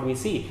 That's what we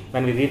see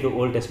when we read the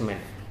Old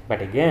Testament.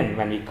 But again,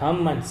 when we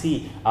come and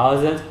see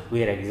ourselves,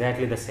 we are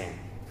exactly the same.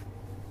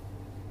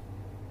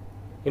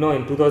 You know,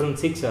 in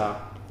 2006,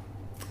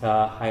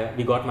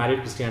 we got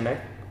married, Christy and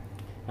I.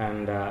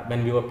 And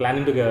when we were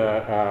planning to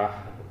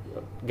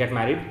get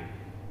married,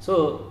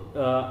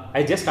 so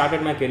I just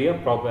started my career.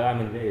 I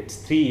mean, it's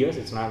 3 years.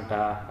 It's not,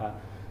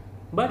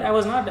 but I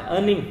was not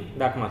earning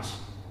that much.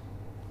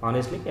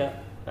 Honestly,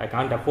 I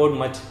can't afford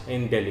much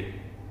in Delhi.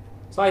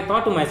 So I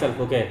thought to myself,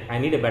 okay, I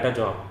need a better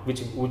job,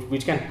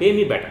 which can pay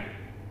me better.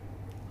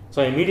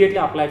 So I immediately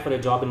applied for a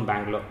job in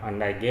Bangalore,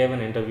 and I gave an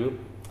interview,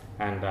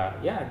 and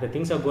the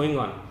things are going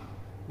on.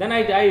 Then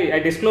I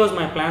disclosed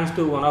my plans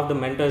to one of the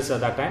mentors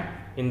at that time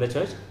in the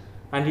church,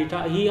 and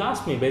he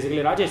asked me basically,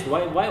 Rajesh,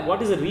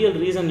 what is the real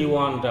reason you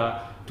want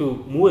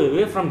to move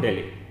away from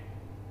Delhi?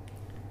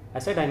 I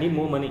said, I need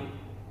more money.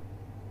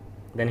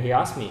 Then he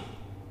asked me,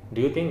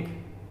 do you think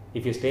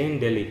if you stay in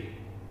Delhi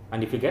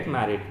and if you get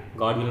married,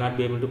 God will not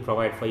be able to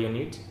provide for your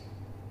needs?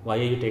 Why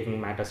are you taking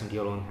matters into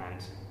your own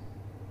hands?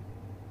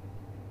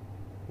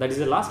 That is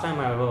the last time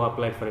I ever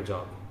applied for a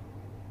job.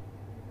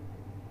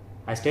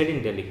 I stayed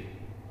in Delhi.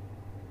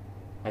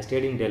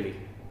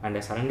 And I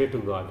surrendered to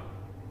God.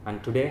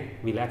 And today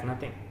we lack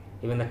nothing.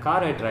 Even the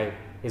car I drive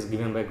is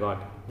given by God.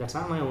 That's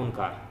not my own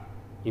car.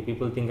 You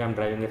people think I'm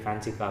driving a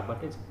fancy car,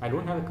 but I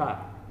don't have a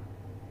car.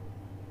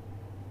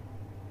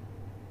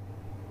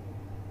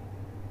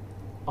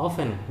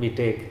 Often we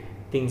take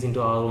things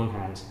into our own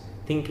hands,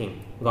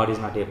 thinking God is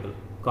not able,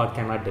 God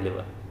cannot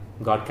deliver,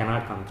 God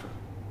cannot come through.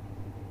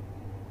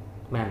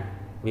 Man,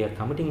 we are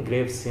committing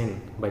grave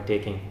sin by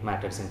taking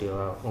matters into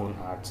our own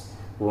hearts,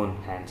 own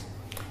hands.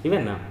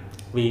 Even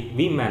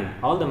we men,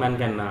 all the men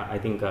can, I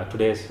think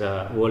today's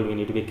world we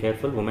need to be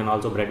careful, women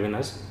also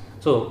breadwinners.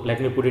 So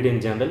let me put it in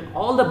general,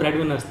 all the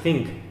breadwinners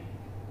think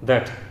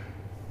that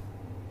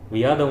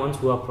we are the ones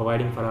who are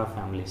providing for our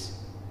families.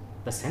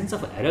 The sense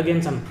of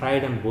arrogance and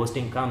pride and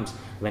boasting comes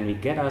when we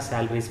get our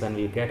salaries, when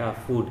we get our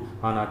food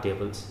on our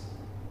tables.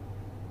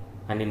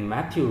 And in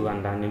Matthew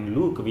and in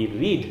Luke we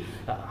read,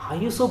 are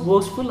you so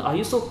boastful? Are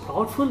you so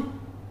proudful?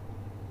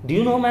 Do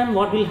you know, man,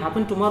 what will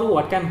happen tomorrow?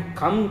 What can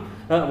come?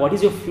 What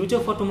is your future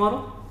for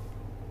tomorrow?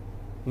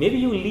 Maybe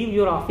you leave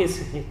your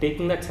office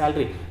taking that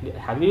salary.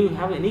 Have you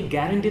have any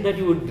guarantee that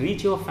you would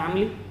reach your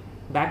family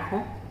back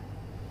home?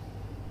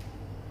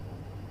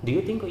 Do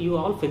you think you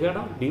all figured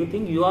out? Do you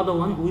think you are the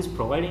one who is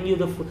providing you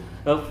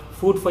the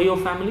food for your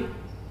family?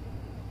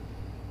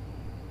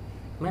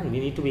 Man, we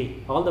need to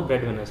be, all the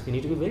breadwinners, we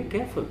need to be very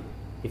careful.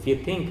 If you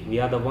think we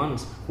are the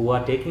ones who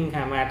are taking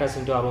matters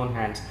into our own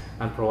hands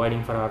and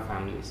providing for our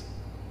families,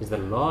 it's the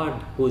Lord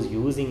who is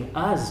using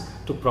us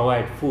to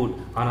provide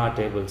food on our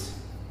tables.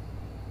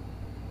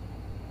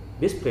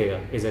 This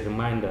prayer is a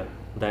reminder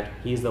that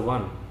He is the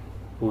one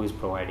who is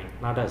providing,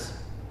 not us.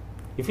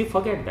 If we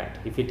forget that,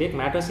 if we take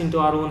matters into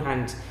our own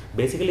hands,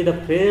 basically the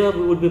prayer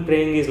we would be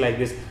praying is like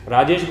this: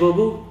 Rajesh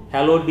Gogu,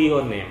 hallowed be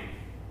your name.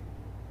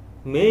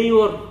 May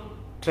your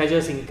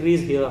treasures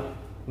increase here.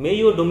 May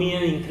your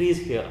dominion increase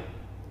here.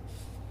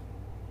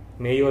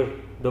 May your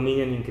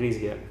dominion increase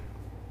here.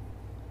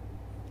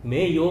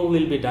 May your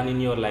will be done in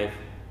your life.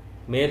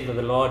 May the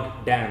Lord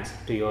dance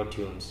to your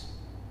tunes.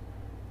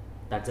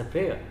 That's a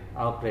prayer,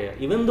 our prayer.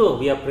 Even though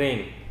we are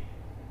praying,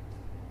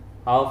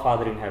 our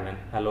Father in heaven,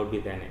 hallowed be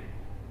thy name.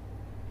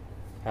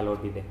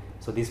 Hallowed be thy.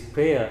 So this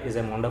prayer is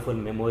a wonderful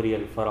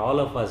memorial for all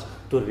of us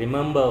to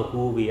remember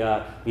who we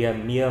are. We are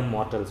mere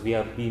mortals. We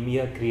are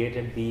mere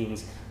created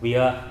beings. We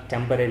are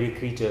temporary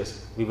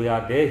creatures. We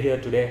are there here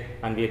today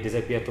and we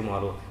disappear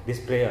tomorrow. This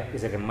prayer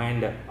is a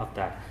reminder of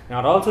that.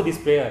 Now also this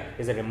prayer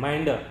is a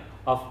reminder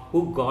of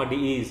who God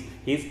is.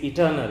 He is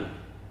eternal.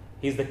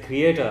 He is the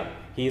creator.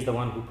 He is the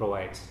one who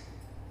provides.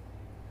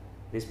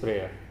 This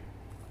prayer.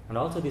 And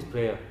also this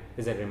prayer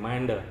is a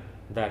reminder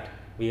that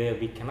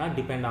we cannot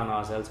depend on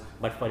ourselves,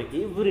 but for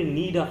every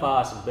need of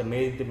ours,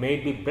 may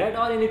it be bread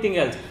or anything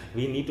else,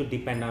 we need to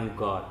depend on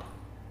God.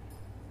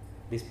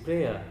 This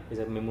prayer is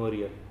a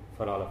memorial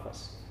for all of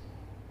us.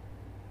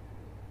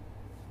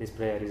 This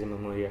prayer is a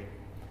memorial.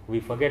 We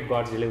forget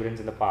God's deliverance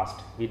in the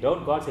past. We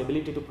doubt God's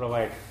ability to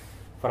provide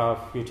for our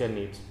future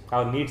needs,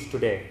 our needs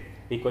today.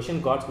 We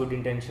question God's good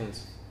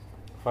intentions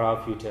for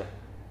our future,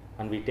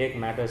 and we take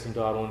matters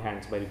into our own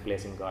hands by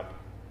replacing God.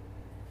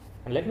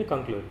 And let me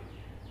conclude.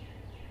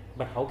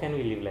 But how can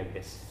we live like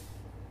this?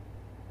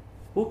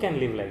 Who can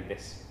live like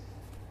this?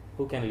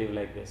 Who can live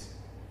like this?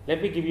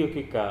 Let me give you a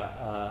quick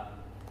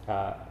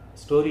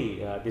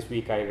story. This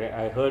week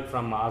I heard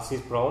from R.C.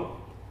 Sproul,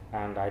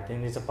 and I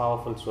think it's a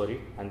powerful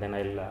story, and then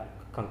I'll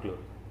conclude.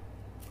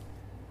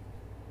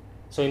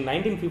 So in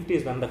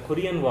 1950s, when the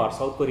Korean War,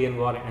 South Korean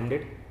War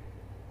ended,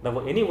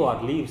 any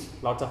war leaves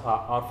lots of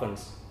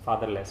orphans,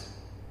 fatherless.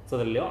 So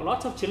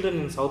lots of children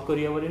in South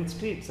Korea were in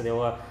streets. They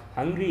were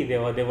hungry. They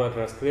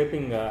were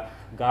scraping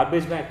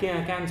garbage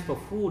cans for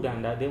food,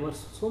 and there were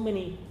so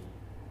many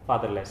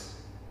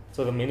fatherless.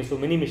 So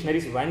many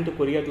missionaries went to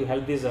Korea to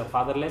help these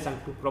fatherless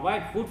and to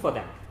provide food for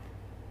them.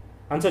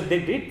 And so they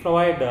did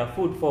provide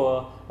food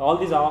for all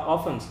these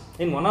orphans.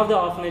 In one of the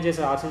orphanages,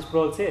 R.C.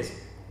 Sproul says,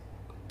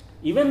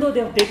 even though they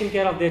have taken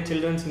care of their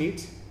children's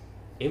needs,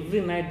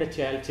 every night the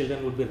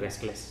children would be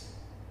restless.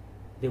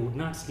 They would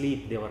not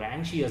sleep. They were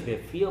anxious. They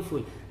were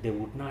fearful. They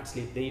would not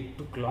sleep. It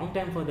took a long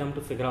time for them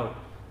to figure out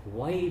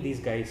why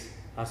these guys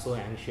are so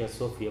anxious,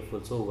 so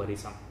fearful, so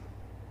worrisome.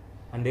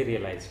 And they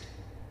realized.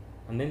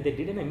 And then they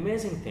did an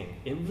amazing thing.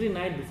 Every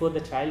night before the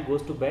child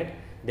goes to bed,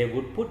 they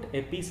would put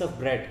a piece of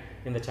bread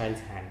in the child's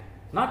hand.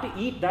 Not to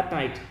eat that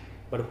night,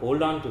 but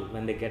hold on to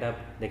when they get up,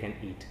 they can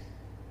eat.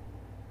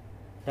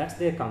 That's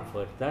their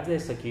comfort. That's their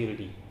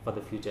security for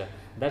the future.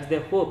 That's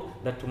their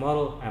hope that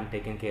tomorrow I am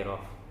taken care of.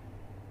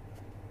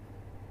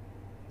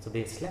 So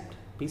they slept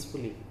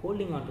peacefully,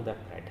 holding on to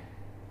that bread.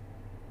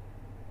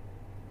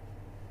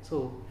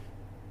 So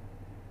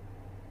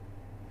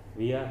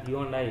you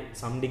and I,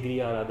 some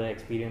degree or other,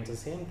 experience the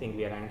same thing.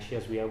 We are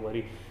anxious, we are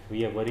worried,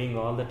 we are worrying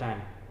all the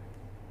time.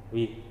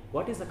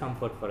 What is the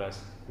comfort for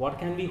us? What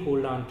can we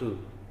hold on to,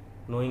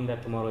 knowing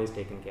that tomorrow is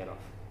taken care of?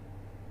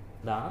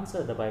 The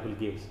answer the Bible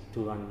gives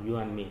to you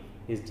and me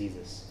is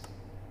Jesus.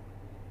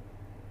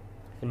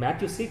 In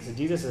Matthew 6,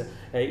 Jesus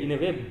in a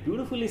way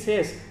beautifully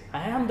says,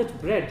 I am the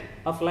bread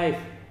of life.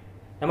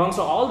 Amongst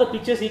all the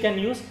pictures he can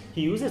use,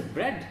 he uses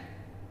bread.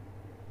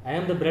 I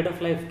am the bread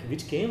of life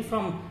which came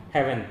from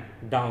heaven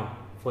down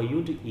for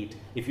you to eat.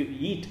 If you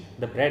eat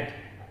the bread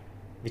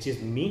which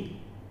is me,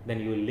 then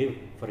you will live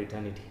for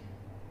eternity.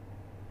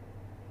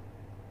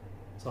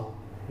 So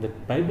the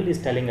Bible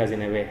is telling us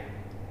in a way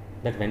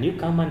that when you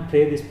come and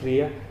pray this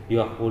prayer,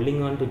 you are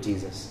holding on to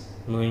Jesus,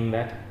 knowing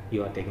that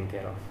you are taken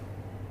care of.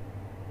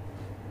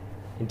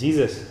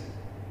 Jesus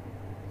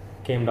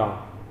came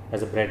down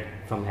as a bread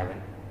from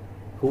heaven,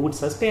 who would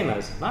sustain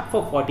us not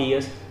for 40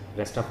 years,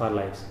 rest of our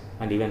lives,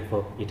 and even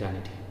for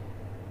eternity.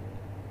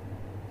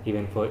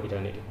 Even for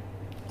eternity.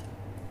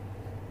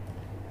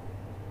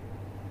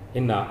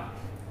 In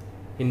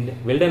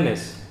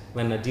wilderness,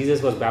 when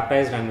Jesus was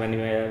baptized and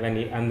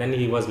then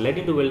he was led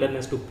into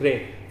wilderness to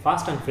pray,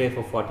 fast and pray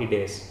for 40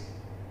 days.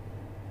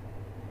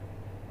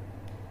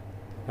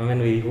 And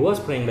when he was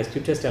praying, the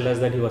scriptures tell us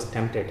that he was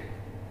tempted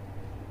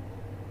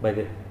by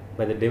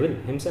the devil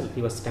himself.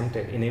 He was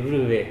tempted in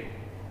every way.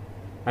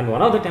 And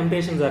one of the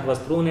temptations that was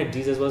thrown at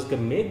Jesus was to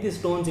make these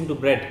stones into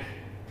bread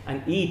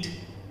and eat.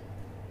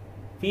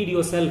 Feed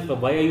yourself.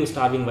 Why are you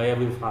starving? Why are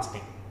you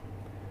fasting?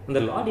 And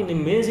the Lord, in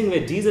an amazing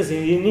way, Jesus,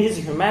 in his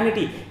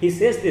humanity, he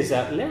says this.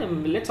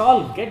 Let's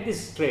all get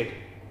this straight.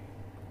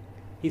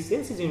 He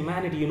says his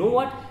humanity, you know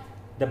what?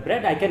 The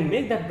bread, I can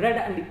make that bread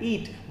and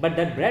eat, but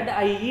that bread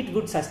I eat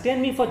would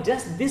sustain me for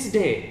just this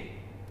day.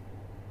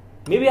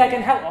 Maybe I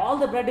can have all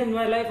the bread in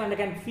my life and I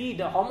can feed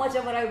how much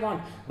ever I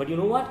want. But you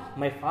know what?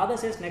 My Father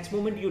says, next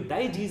moment you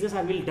die, Jesus,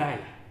 I will die.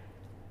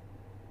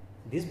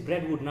 This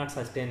bread would not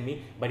sustain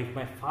me. But if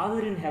my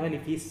Father in heaven,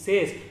 if he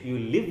says, you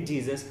live,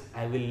 Jesus,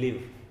 I will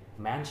live.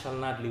 Man shall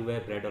not live by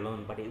bread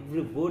alone, but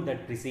every word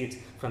that proceeds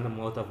from the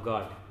mouth of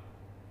God.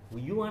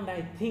 You and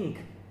I think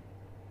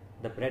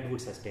the bread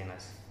would sustain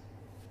us.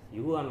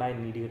 You and I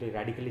need to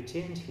radically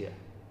change here.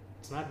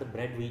 It's not the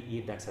bread we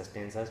eat that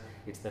sustains us.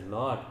 It's the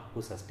Lord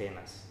who sustains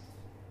us.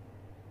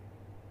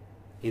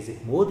 He is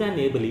more than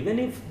able, even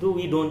if though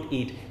we don't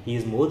eat, he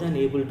is more than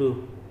able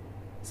to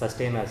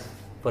sustain us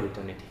for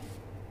eternity.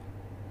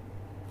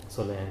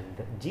 So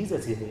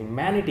Jesus, his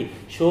humanity,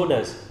 showed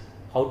us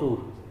how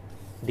to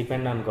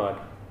depend on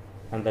God.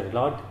 And the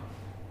Lord,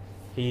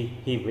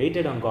 he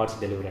waited on God's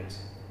deliverance.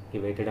 He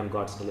waited on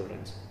God's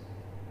deliverance.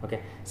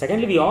 Okay.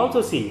 Secondly, we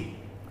also see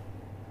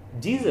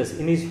Jesus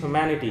in his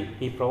humanity,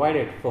 he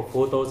provided for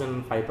 4,000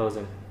 and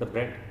 5,000 the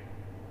bread.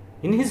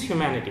 In his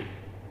humanity.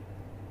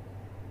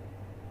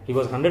 He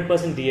was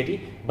 100%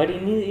 deity, but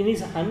in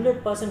his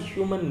 100%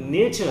 human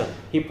nature,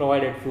 he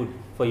provided food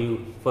for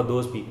you, for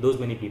those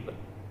many people.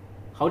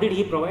 How did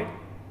he provide?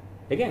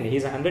 Again, he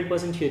is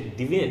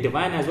 100%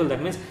 divine as well.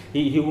 That means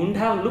he wouldn't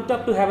have looked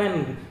up to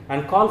heaven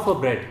and called for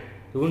bread.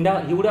 He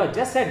would have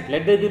just said,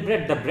 let there be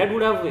bread. The bread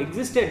would have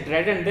existed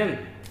right and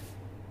then.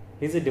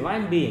 He is a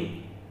divine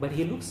being, but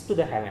he looks to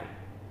the heaven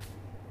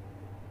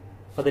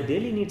for the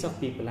daily needs of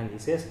people, and he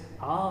says,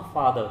 Our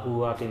Father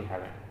who art in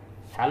heaven,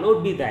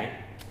 hallowed be thy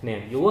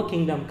name. Your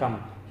kingdom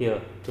come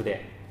here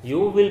today.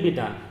 Your will be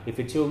done. If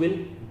it's your will,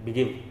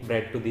 give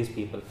bread to these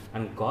people.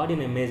 And God in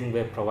an amazing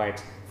way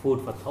provides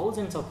food for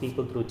thousands of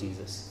people through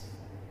Jesus.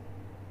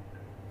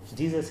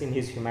 Jesus in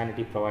his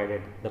humanity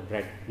provided the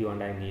bread you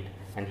and I need.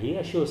 And he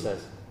assures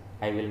us,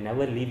 I will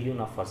never leave you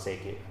nor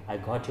forsake you. I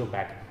got your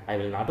back. I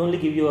will not only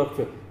give you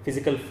a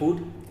physical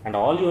food and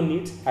all your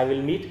needs I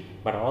will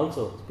meet, but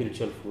also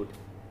spiritual food,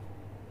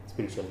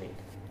 spiritual need.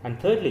 And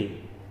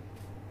thirdly,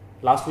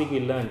 last week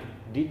we learned,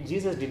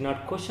 Jesus did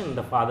not question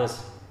the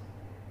Father's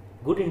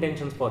good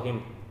intentions for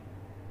him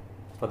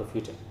for the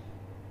future.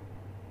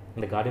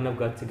 In the Garden of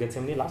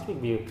Gethsemane, last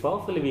week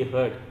we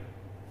heard,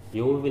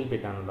 your will be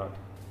done, Lord.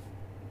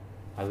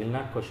 I will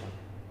not question.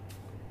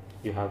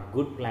 You have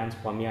good plans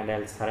for me, and I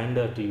will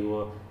surrender to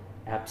your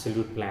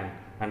absolute plan,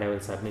 and I will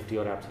submit to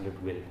your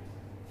absolute will.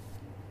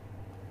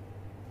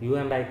 You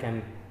and I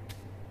can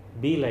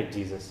be like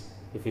Jesus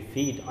if we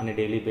feed on a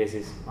daily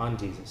basis on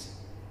Jesus.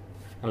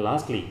 And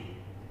lastly,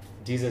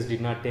 Jesus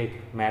did not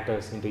take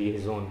matters into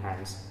his own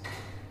hands.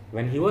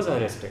 When he was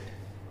arrested,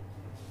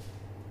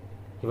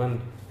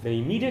 even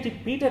immediately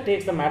Peter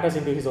takes the matters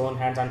into his own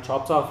hands and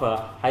chops off a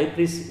high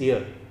priest's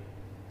ear,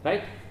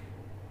 right?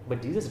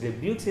 But Jesus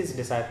rebukes his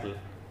disciple.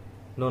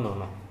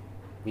 No.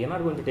 We are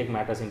not going to take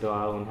matters into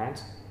our own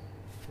hands.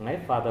 My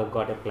Father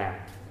got a plan,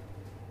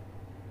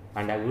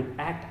 and I would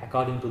act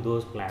according to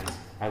those plans.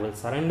 I will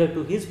surrender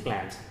to his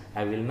plans.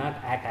 I will not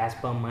act as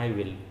per my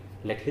will.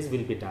 Let his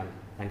will be done.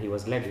 And he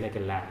was led like a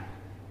lamb.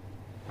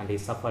 And he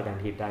suffered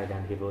and he died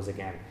and he rose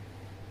again.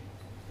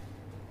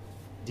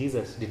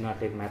 Jesus did not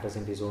take matters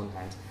into his own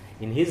hands.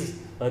 In his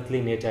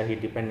earthly nature, he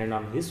depended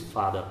on his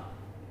Father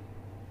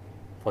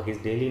for his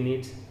daily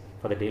needs,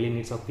 for the daily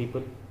needs of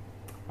people,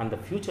 and the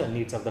future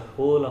needs of the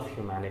whole of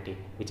humanity,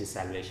 which is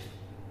salvation.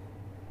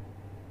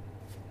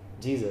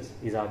 Jesus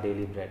is our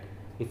daily bread.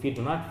 If we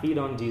do not feed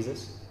on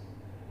Jesus,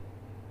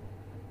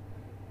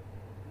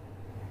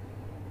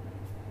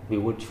 we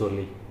would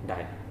surely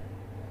die.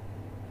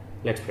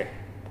 Let's pray.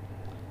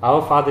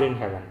 Our Father in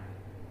heaven,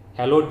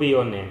 hallowed be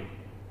your name.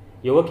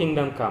 Your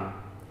kingdom come.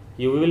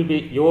 Your will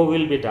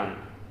be done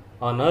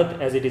on earth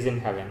as it is in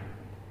heaven.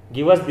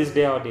 Give us this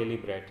day our daily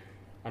bread,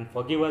 and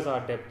forgive us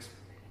our debts,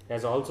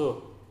 as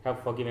also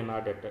have forgiven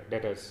our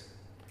debtors.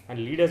 And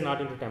lead us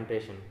not into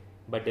temptation,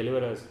 but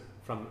deliver us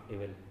from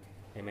evil.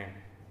 Amen.